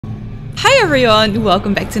Hi everyone,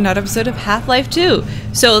 welcome back to another episode of Half-Life 2.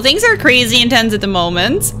 So things are crazy intense at the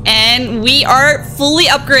moment, and we are fully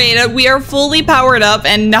upgraded, we are fully powered up,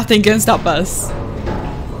 and nothing can stop us.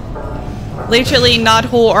 Literally not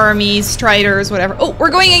whole armies, striders, whatever. Oh,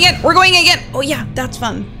 we're going again! We're going again! Oh yeah, that's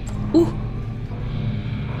fun. Ooh.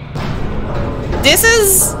 This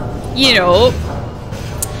is, you know,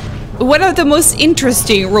 one of the most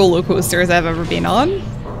interesting roller coasters I've ever been on.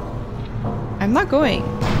 I'm not going.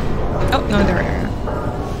 Oh, no, there we are.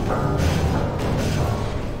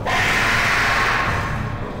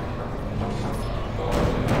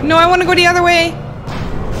 No, I want to go the other way.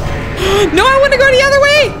 No, I want to go the other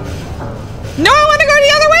way. No, I want to go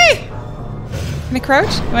the other way. Can I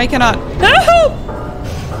crouch? No, I cannot. Help!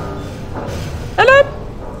 Hello?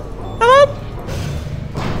 Hello?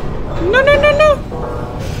 No, no, no, no.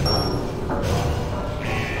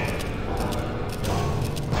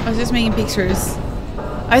 I was just making pictures.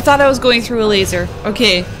 I thought I was going through a laser.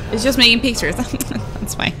 Okay, it's just making pictures.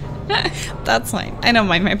 That's fine. That's fine. I don't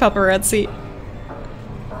mind my paparazzi.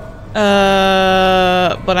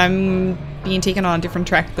 But I'm being taken on a different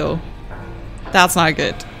track though. That's not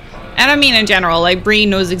good. And I mean in general, like Bree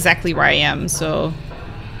knows exactly where I am, so.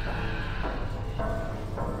 I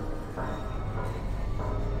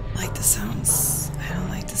like the sounds. I don't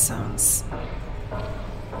like the sounds.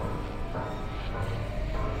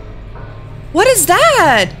 What is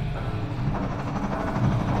that?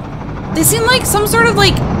 They seem like some sort of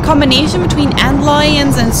like combination between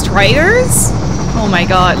antlions and striders. Oh my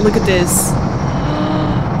god, look at this.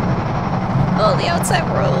 Oh, the outside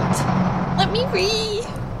world. Let me read.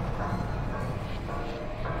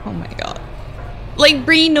 Oh my god. Like,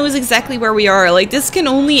 Bree knows exactly where we are. Like, this can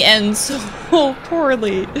only end so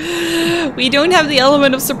poorly. We don't have the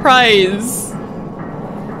element of surprise.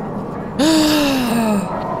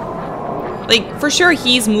 Like, for sure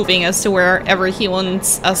he's moving us to wherever he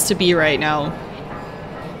wants us to be right now.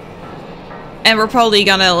 And we're probably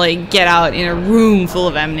gonna, like, get out in a room full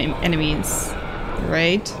of enemies.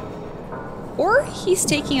 Right? Or he's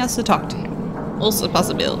taking us to talk to him. Also a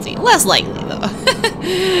possibility. Less likely, though.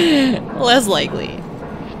 Less likely.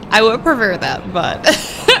 I would prefer that, but...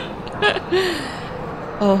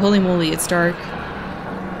 Oh, holy moly, it's dark.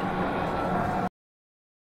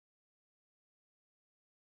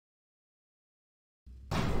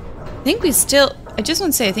 I think we still, I just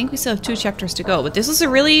want to say, I think we still have 2 chapters to go, but this was a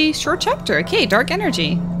really short chapter. Okay, dark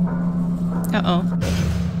energy. Uh-oh.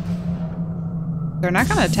 They're not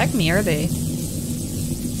gonna attack me, are they?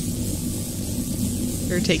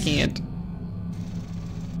 They're taking it.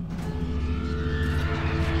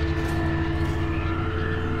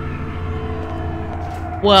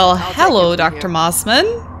 Well, hello, Dr. Mossman.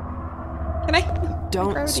 Can I?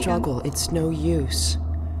 Don't struggle, it's no use.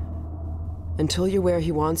 Until you're where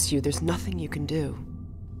he wants you, there's nothing you can do.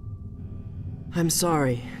 I'm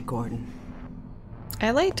sorry, Gordon.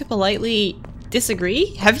 I like to politely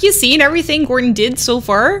disagree. Have you seen everything Gordon did so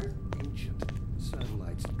far? Ancient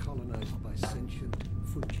satellites colonized by sentient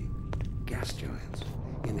Fuji, gas giants,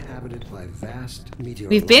 inhabited by vast meteorological.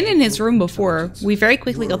 We've been in his room before. We very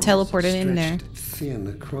quickly got teleported in there. Thin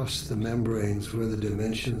across the membranes where the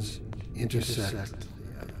dimensions intersect.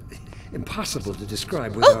 Impossible to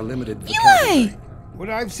describe with our limited vocabulary. What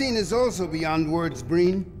I've seen is also beyond words,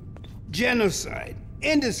 Breen. Genocide.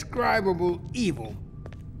 Indescribable evil.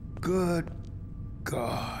 Good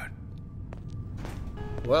God.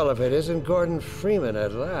 Well, if it isn't Gordon Freeman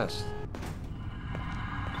at last.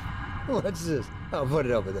 What's this? I'll put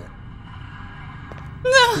it over there.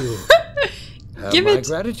 No. Have my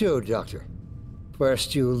gratitude, Doctor.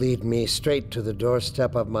 First you lead me straight to the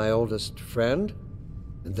doorstep of my oldest friend.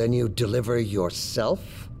 And then you deliver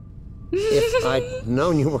yourself? If I'd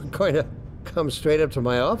known you weren't going to come straight up to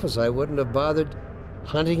my office, I wouldn't have bothered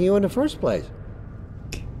hunting you in the first place.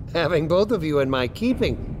 Having both of you in my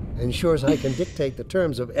keeping ensures I can dictate the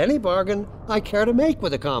terms of any bargain I care to make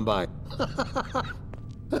with the Combine.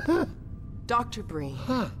 Dr. Breen.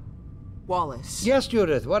 Huh. Wallace. Yes,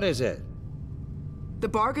 Judith, what is it? The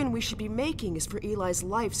bargain we should be making is for Eli's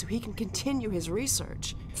life so he can continue his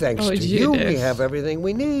research. Thanks to you, we have everything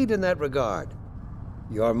we need in that regard.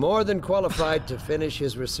 You're more than qualified to finish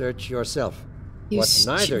his research yourself. What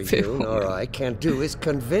neither you nor I can do is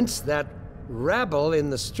convince that rabble in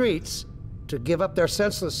the streets to give up their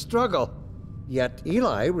senseless struggle. Yet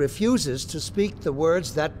Eli refuses to speak the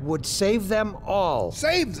words that would save them all.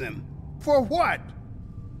 Save them? For what?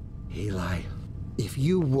 Eli, if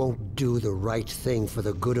you won't do the right thing for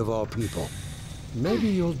the good of all people, maybe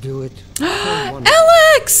you'll do it for one.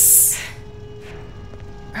 Alyx!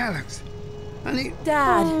 Alyx, honey.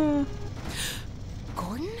 Dad.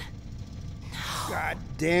 Gordon? God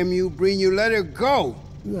damn you, Breen, you let her go.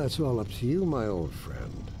 That's all up to you, my old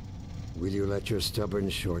friend. Will you let your stubborn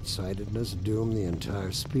short-sightedness doom the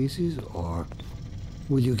entire species, or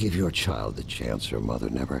will you give your child the chance her mother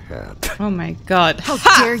never had? Oh my god. How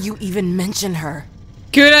dare you even mention her?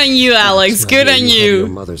 Good on you, Alex. Good on Your you.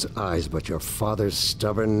 mother's eyes, but your father's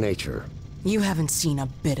stubborn nature. You haven't seen a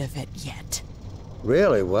bit of it yet.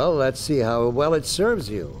 Really? Well, let's see how well it serves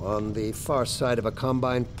you on the far side of a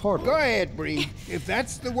combined portal. Go ahead, Breen. If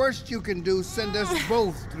that's the worst you can do, send us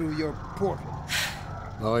both through your portal.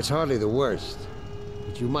 Oh, it's hardly the worst.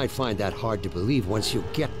 But you might find that hard to believe once you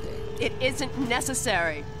get there. It isn't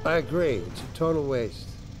necessary. I agree. It's a total waste.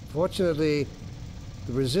 Fortunately,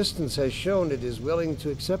 the Resistance has shown it is willing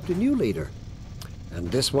to accept a new leader. And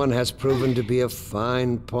this one has proven to be a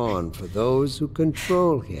fine pawn for those who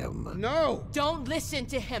control him. No! Don't listen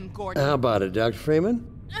to him, Gordon. How about it, Dr. Freeman?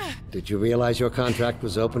 Did you realize your contract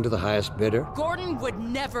was open to the highest bidder? Gordon would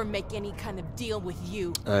never make any kind of deal with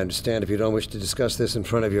you. I understand if you don't wish to discuss this in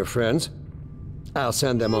front of your friends. I'll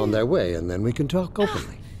send them on their way, and then we can talk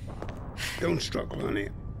openly. Don't struggle, honey.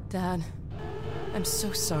 Dad, I'm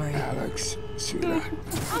so sorry. Alex, sweetheart.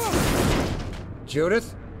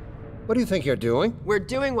 Judith, what do you think you're doing? We're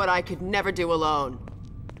doing what I could never do alone.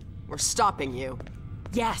 We're stopping you.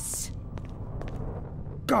 Yes.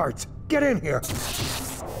 Guards, get in here!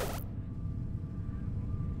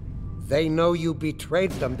 They know you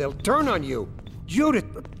betrayed them. They'll turn on you. Judith,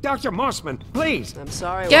 Dr. Mossman, please. I'm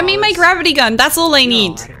sorry, Get me my gravity gun. That's all I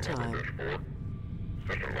need. Out of time.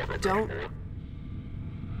 Don't.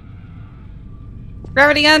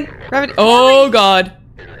 Gravity gun. Gravity. Oh god.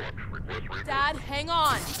 Dad, hang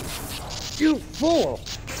on. You fool!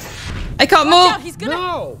 I can't Watch out, move. he's gonna.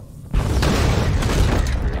 No!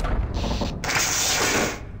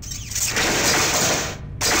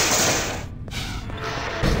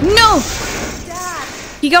 No! Dad.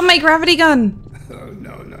 He got my gravity gun. Oh,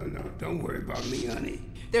 no. Don't worry about me, honey.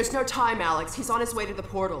 There's no time, Alex. He's on his way to the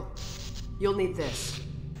portal. You'll need this.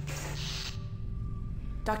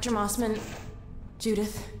 Dr. Mossman,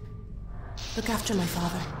 Judith, look after my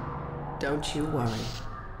father. Don't you worry.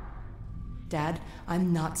 Dad,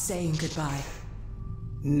 I'm not saying goodbye.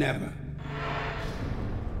 Never.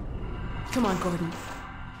 Come on, Gordon.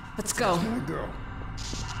 Let's go. My girl.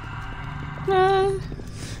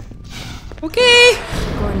 Okay.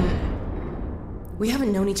 Gordon, we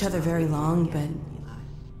haven't known each other very long, but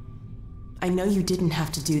I know you didn't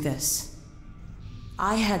have to do this.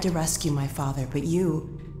 I had to rescue my father, but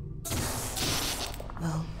you...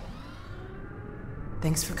 Well,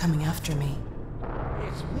 thanks for coming after me.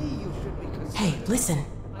 It's me you should be considering. Hey, listen.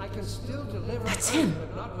 I can still deliver. That's him.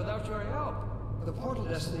 But not without your help. The portal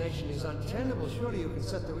destination is untenable. Surely you can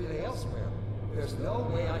set the relay elsewhere. There's no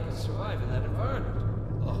way I can survive in that environment.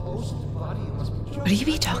 A host body must be Would he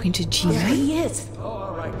be talking to G-Man? There he is. Oh,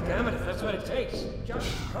 all right. Damn it. If that's what it takes. Just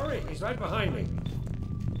hurry. He's right behind me.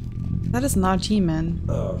 That is not G-Man.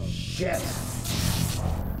 Oh, shit.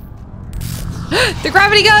 The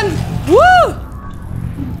gravity gun! Woo!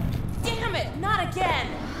 Damn it, not again.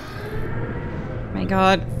 My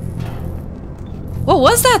god. What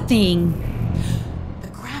was that thing? The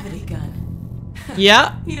gravity gun.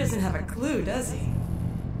 Yeah. He doesn't have a clue, does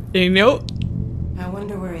he? Nope. I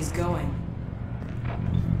wonder where he's going.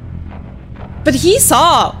 But he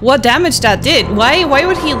saw what damage that did. Why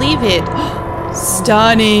would he leave it?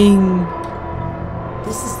 Stunning.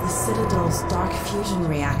 This is the Citadel's dark fusion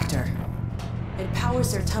reactor. It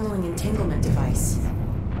powers their tunneling entanglement device.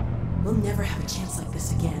 We'll never have a chance like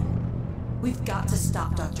this again. We've got to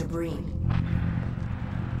stop Dr. Breen.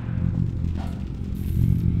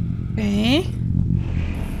 Okay.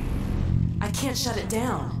 I can't shut it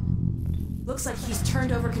down. Looks like he's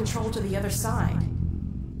turned over control to the other side.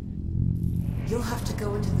 You'll have to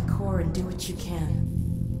go into the core and do what you can.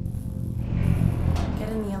 Get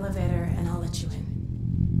in the elevator and I'll let you in.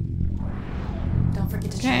 Don't forget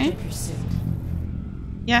to charge up your suit.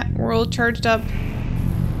 Yeah, we're all charged up.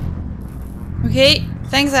 Okay,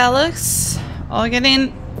 thanks, Alex. I'll get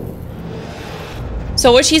in.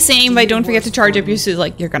 So what she's saying by don't forget to charge up your suit,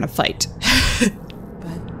 like, you're gonna fight.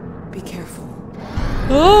 But be careful.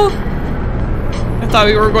 Oh! I thought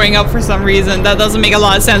we were going up for some reason. That doesn't make a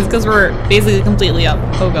lot of sense because we're basically completely up.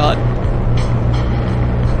 Oh god.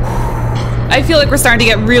 I feel like we're starting to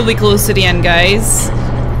get really close to the end, guys.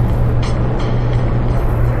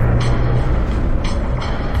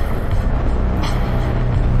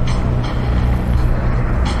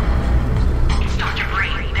 Dr.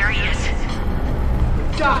 Breen, there he is.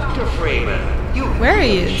 Dr. Freeman, you Where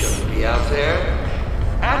he is? shouldn't be out there.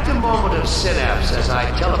 At the moment of synapse, as I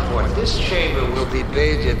teleport this chamber will be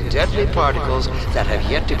bathed in deadly particles that have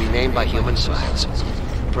yet to be named by human science.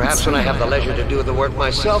 Perhaps when I have the leisure to do the work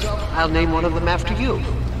myself, I'll name one of them after you.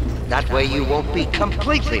 That way you won't be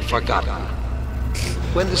completely forgotten.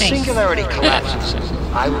 When the singularity collapses,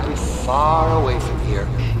 I will be far away from here,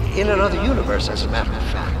 in another universe, as a matter of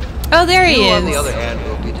fact. Oh, there he is. On the other hand,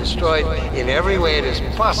 will be destroyed in every way it is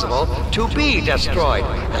possible to be destroyed,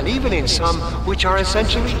 and even in some which are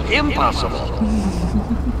essentially impossible.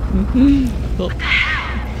 What the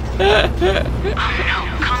hell? Oh no,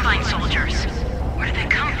 Combine soldiers. Where did they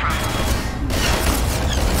come from?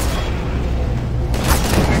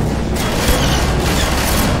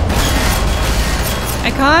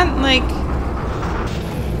 I can't, like...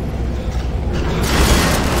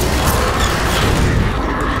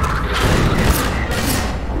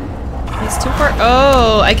 He's too far.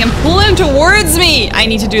 Oh, I can pull him towards me! I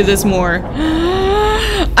need to do this more.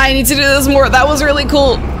 I need to do this more. That was really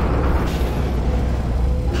cool.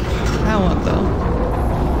 That one, though.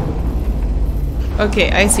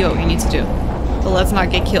 Okay, I see what we need to do. But let's not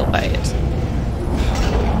get killed by it.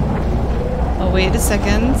 Oh, wait a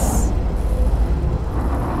second.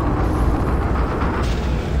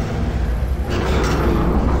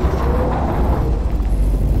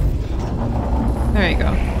 There you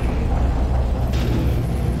go.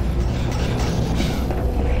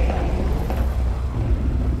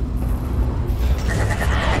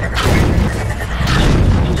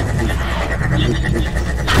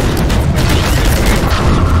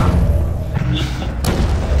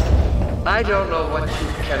 I don't know what you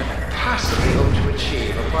can possibly hope to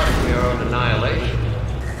achieve apart from your own annihilation.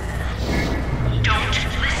 Don't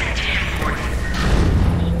listen to him, Gordon.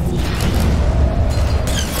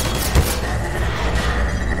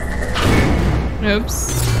 Oops.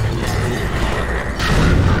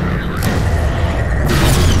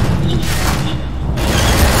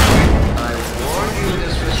 I warn you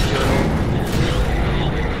this was your...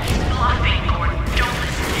 He's bluffing, Gordon. Don't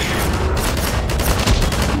listen to him.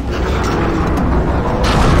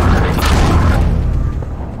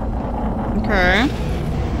 Okay.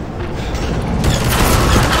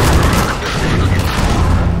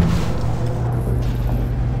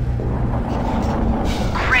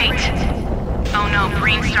 Great. Oh no,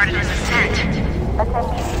 Breen started his ascent.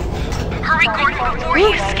 Hurry, Gordon, before he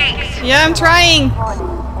escapes. Yeah, I'm trying.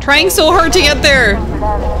 Trying so hard to get there.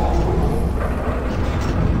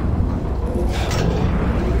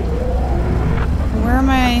 Where am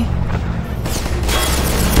I?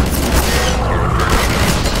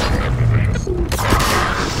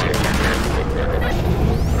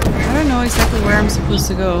 I don't know exactly where I'm supposed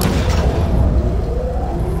to go.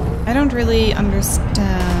 I don't really understand.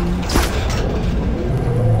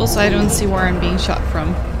 Also, I don't see where I'm being shot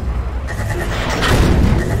from.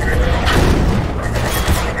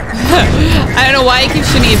 I don't know why I keep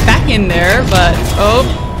shooting it back in there, but... Oh.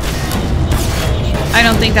 I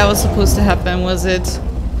don't think that was supposed to happen, was it?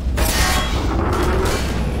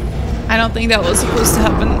 I don't think that was supposed to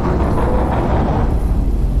happen.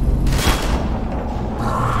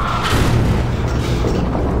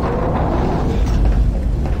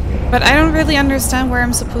 But I don't really understand where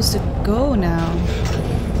I'm supposed to go now.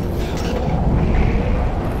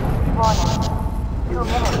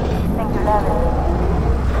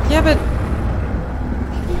 Yeah, but...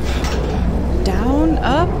 Down?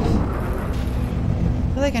 Up? I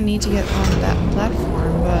feel like I need to get on that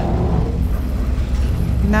platform, but...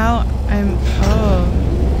 Now I'm... Oh.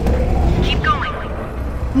 Keep going.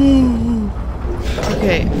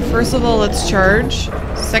 Okay, first of all, let's charge.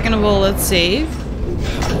 Second of all, let's save.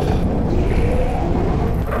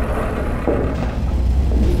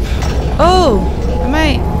 Oh! Am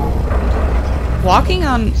I... walking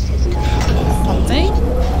on... something?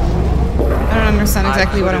 I don't understand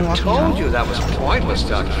exactly what I'm walking on. I told you that was pointless,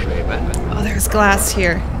 Dr. Freeman. Oh, there's glass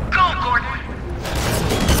here. Go, Gordon.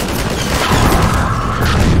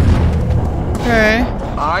 Okay.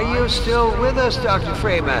 Are you still with us, Dr.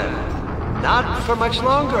 Freeman? Not for much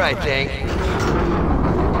longer, I think.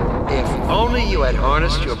 If only you had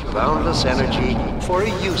harnessed your boundless energy for a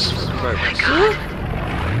useful purpose.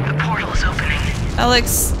 The portal is opening.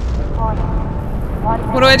 Alyx.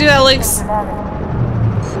 What do I do, Alyx?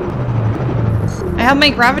 I have my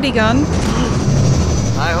gravity gun.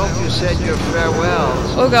 I hope you said your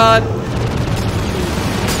farewells. Oh god.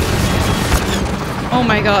 Oh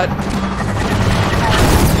my god.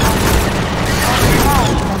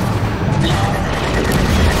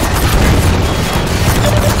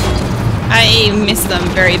 I missed them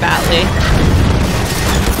very badly.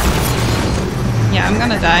 Yeah, I'm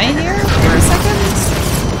gonna die here for a second.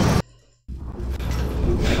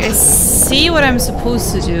 Like I see what I'm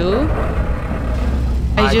supposed to do.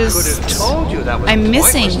 I just... could have told you that was I'm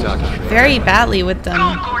missing pointless, Dr. Freeman. very badly with them.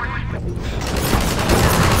 Go, Gordon.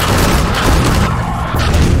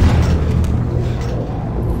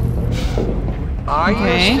 Are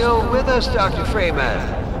Okay. you still with us, Dr. Freeman?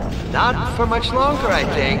 Not for much longer, I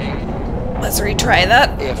think. Let's retry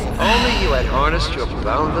that. If only you had harnessed your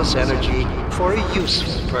boundless energy for a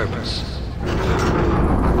useful purpose.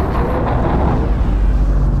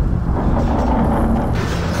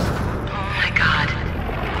 Oh my god.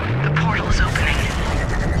 The portal is opening.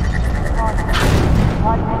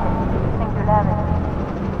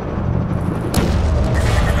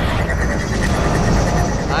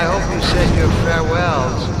 I hope you said your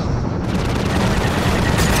farewells.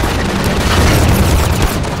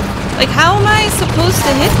 Like, how am I supposed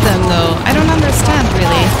to hit them, though? I don't understand,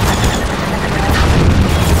 really.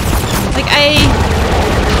 Like,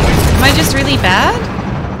 am I just really bad?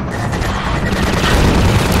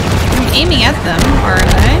 I'm aiming at them,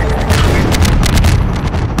 aren't I?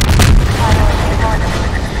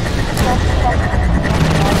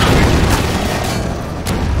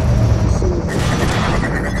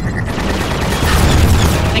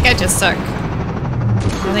 I think I just suck.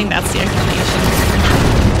 I think that's the explanation.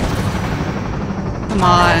 Come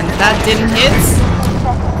on, that didn't hit.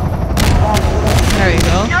 There you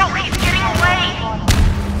go. No, he's getting away.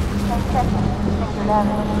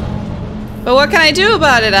 But what can I do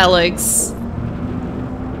about it, Alex?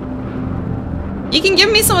 You can give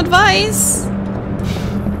me some advice.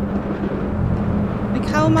 Like,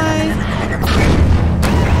 how am I?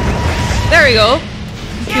 There we go.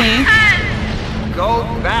 Okay. Go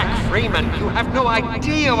back, Freeman. You have no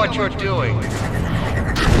idea what you're doing.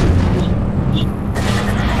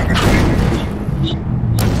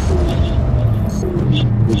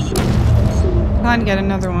 Can't get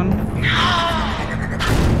another one.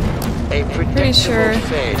 A predictable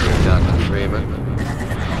failure, Dr. Freeman.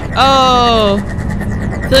 Oh,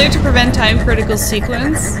 failure to prevent time critical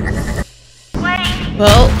sequence. Wait.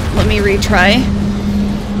 Well, let me retry.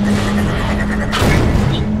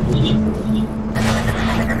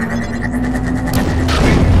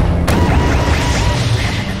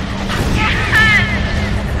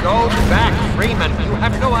 Go back, Freeman. You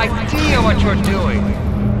have no idea what you're doing.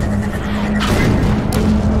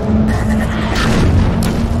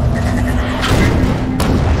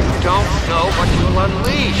 You don't know what you'll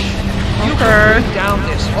unleash. You can bring down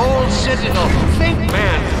this whole citadel. Think,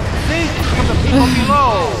 man. Think of the people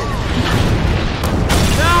below.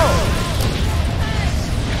 No!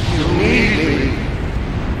 You need me.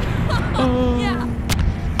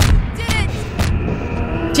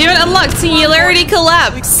 Achievement unlocked. Singularity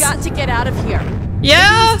collapse. We've got to get out of here.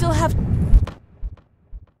 Yeah. We still have.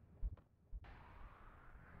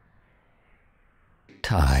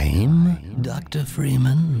 Time, Dr.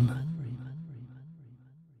 Freeman?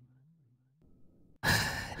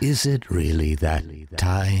 Is it really that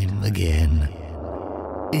time again?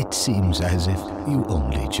 It seems as if you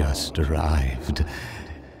only just arrived.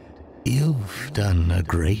 You've done a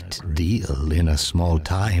great deal in a small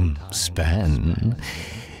time span.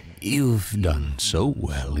 You've done so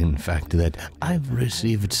well, in fact, that I've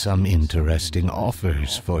received some interesting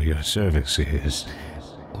offers for your services.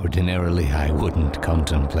 Ordinarily, I wouldn't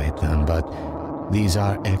contemplate them, but these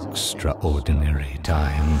are extraordinary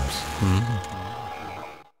times.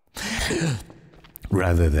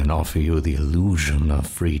 Rather than offer you the illusion of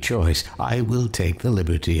free choice, I will take the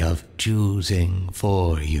liberty of choosing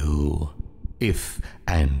for you, if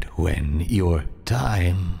and when your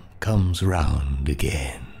time comes round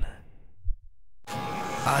again.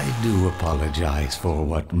 I do apologize for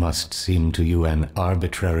what must seem to you an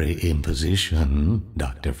arbitrary imposition,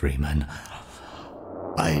 Dr. Freeman.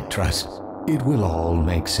 I trust it will all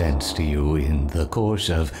make sense to you in the course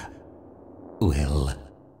of... well,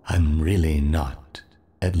 I'm really not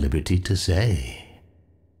at liberty to say.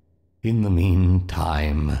 In the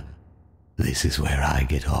meantime, this is where I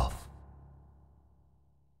get off.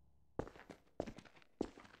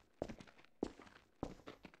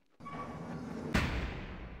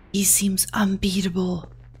 He seems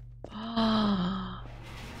unbeatable. Are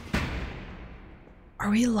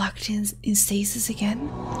we locked in stasis again?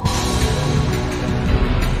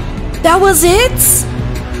 That was it?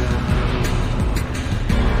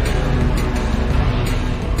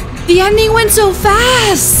 The ending went so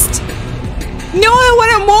fast! No, I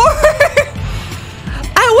wanted more!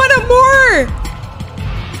 I wanted more!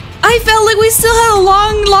 I felt like we still had a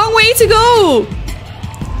long way to go!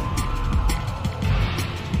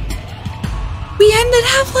 We ended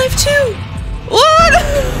Half-Life 2! What?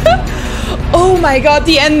 Oh my god,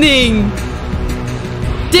 the ending!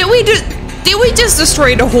 Did we just... Did we just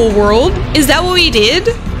destroy the whole world? Is that what we did?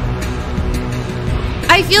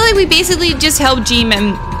 I feel like we basically just helped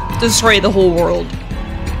G-Man destroy the whole world.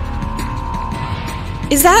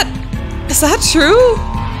 Is that true?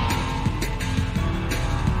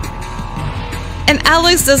 And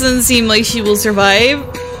Alyx doesn't seem like she will survive.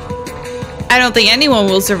 I don't think anyone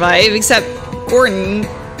will survive except Gordon.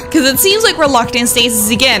 Because it seems like we're locked in stasis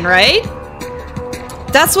again, right?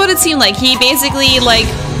 That's what it seemed like. He basically, like,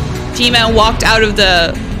 G-Man walked out of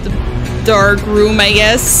the dark room, I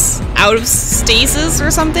guess. Out of stasis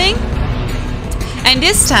or something. And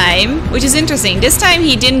this time, which is interesting, this time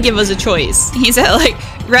he didn't give us a choice. He said, like,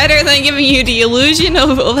 rather than giving you the illusion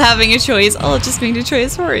of having a choice, I'll just make the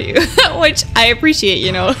choice for you. Which I appreciate,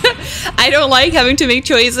 you know. I don't like having to make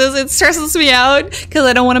choices. It stresses me out because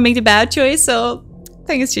I don't want to make the bad choice. So,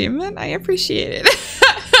 thanks, G-Man. I appreciate it.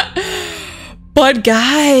 But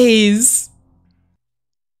guys,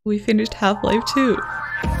 we finished Half-Life 2.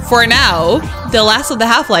 For now, the last of the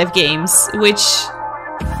Half-Life games, which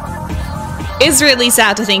is really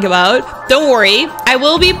sad to think about. Don't worry, I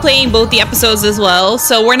will be playing both the episodes as well,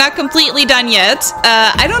 so we're not completely done yet.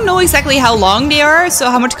 I don't know exactly how long they are,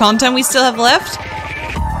 so how much content we still have left.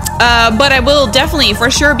 But I will definitely,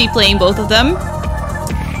 for sure, be playing both of them.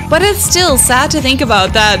 But it's still sad to think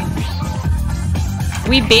about that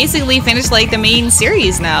we basically finished, like, the main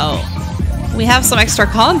series now. We have some extra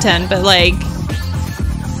content, but, like,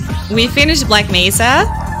 we finished Black Mesa,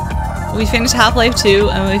 we finished Half-Life 2,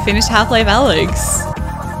 and we finished Half-Life Alyx.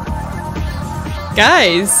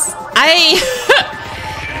 Guys, I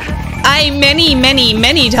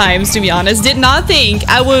many times, to be honest, did not think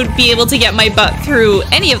I would be able to get my butt through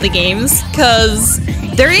any of the games, because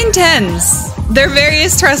they're intense, they're very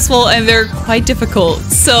stressful, and they're quite difficult.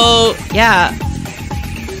 So, yeah.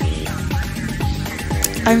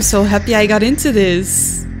 I'm so happy I got into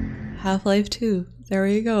this. Half-Life 2. There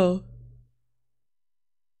you go.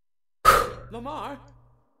 Lamar?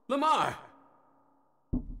 Lamar!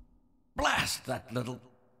 Blast that little...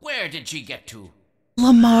 Where did she get to?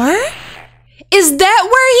 Lamar? Is that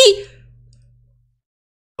where he...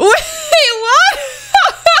 Wait, what?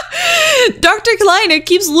 Dr. Kleiner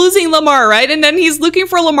keeps losing Lamar, right? And then he's looking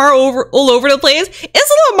for Lamar all over the place.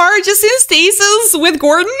 Is Lamar just in stasis with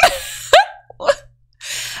Gordon?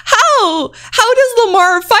 How does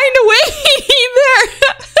Lamar find a way there?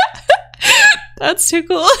 That's too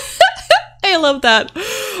cool. I love that.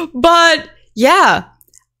 But yeah,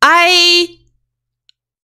 I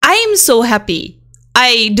am so happy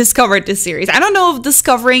I discovered this series. I don't know if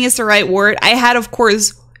discovering is the right word. I had, of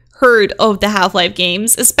course, heard of the Half-Life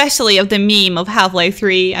games, especially of the meme of Half-Life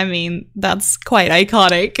 3. I mean, that's quite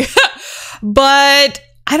iconic. But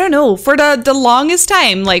I don't know, for the longest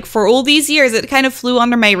time, like for all these years, it kind of flew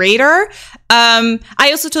under my radar. I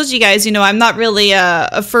also told you guys, you know, I'm not really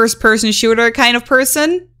a first-person shooter kind of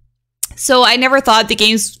person. So I never thought the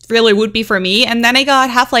games really would be for me. And then I got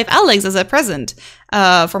Half-Life Alyx as a present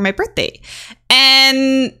for my birthday.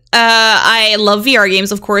 And I love VR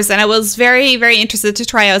games, of course. And I was very, very interested to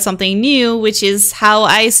try out something new, which is how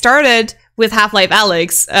I started with Half-Life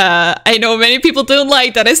Alyx. I know many people don't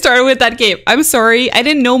like that I started with that game. I'm sorry, I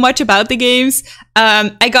didn't know much about the games.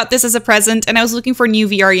 I got this as a present and I was looking for new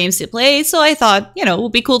VR games to play, so I thought, you know, it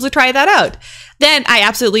would be cool to try that out. Then I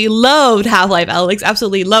absolutely loved Half-Life Alyx,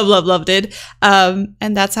 absolutely loved it.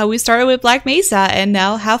 And that's how we started with Black Mesa and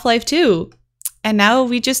now Half-Life 2. And now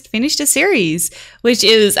we just finished a series, which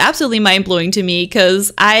is absolutely mind-blowing to me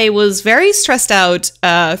because I was very stressed out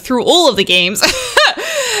through all of the games.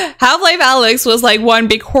 Half-Life Alyx was like one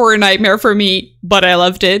big horror nightmare for me, but I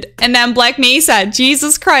loved it. And then Black Mesa,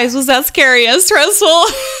 Jesus Christ, was that scary and stressful.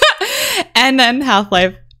 And then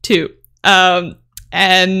Half-Life 2.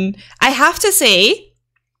 And I have to say,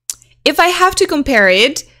 if I have to compare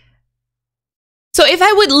it, so if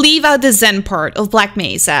I would leave out the Zen part of Black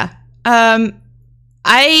Mesa, I'm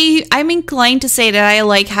inclined to say that I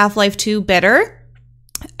like Half-Life 2 better.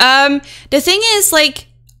 The thing is, like,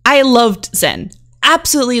 I loved Zen.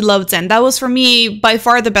 Absolutely loved Zen. That was for me by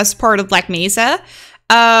far the best part of Black Mesa.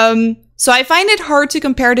 So I find it hard to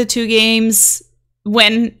compare the two games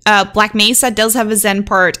when Black Mesa does have a Zen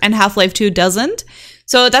part and Half-Life 2 doesn't.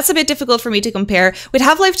 So that's a bit difficult for me to compare. With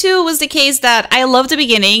Half-Life 2, it was the case that I loved the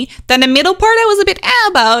beginning, then the middle part I was a bit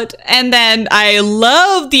about, and then I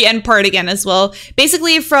loved the end part again as well.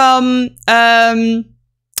 Basically from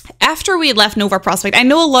after we left Nova Prospect. I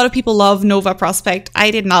know a lot of people love Nova Prospect.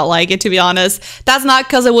 I did not like it, to be honest. That's not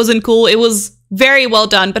because it wasn't cool. It was very well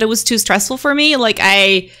done, but it was too stressful for me. Like,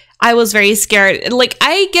 I was very scared. Like,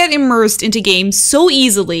 I get immersed into games so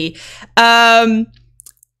easily.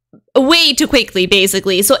 way too quickly,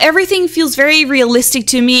 basically. So everything feels very realistic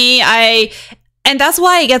to me. And that's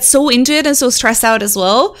why I get so into it and so stressed out as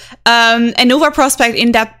well. And Nova Prospect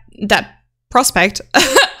in that prospect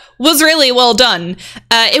was really well done.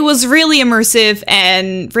 It was really immersive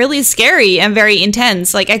and really scary and very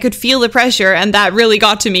intense. Like, I could feel the pressure, and that really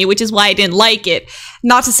got to me, which is why I didn't like it.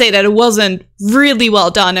 Not to say that it wasn't really well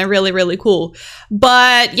done and really, really cool.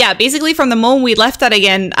 But yeah, basically from the moment we left that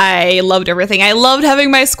again, I loved everything. I loved having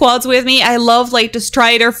my squads with me. I loved like the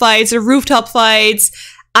Strider fights, the rooftop fights.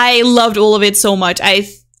 I loved all of it so much.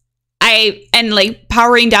 And like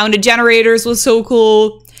powering down the generators was so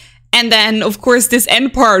cool. And then of course this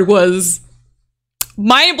end part was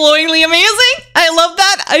mind-blowingly amazing. I love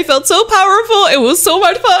that. I felt so powerful. It was so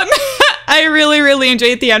much fun. I really, really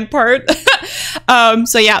enjoyed the end part.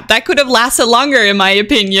 So yeah, that could have lasted longer in my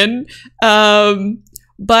opinion.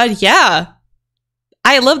 But yeah,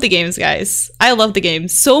 I love the games, guys. I love the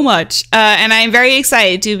games so much. And I'm very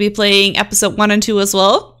excited to be playing episode 1 and 2 as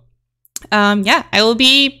well. Yeah, I will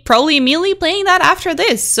be probably immediately playing that after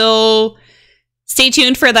this. So stay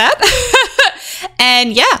tuned for that.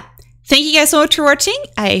 And yeah, thank you guys so much for watching.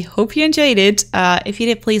 I hope you enjoyed it. If you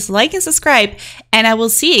did, please like and subscribe. And I will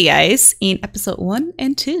see you guys in episode 1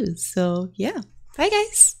 and 2. So yeah, bye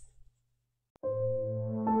guys.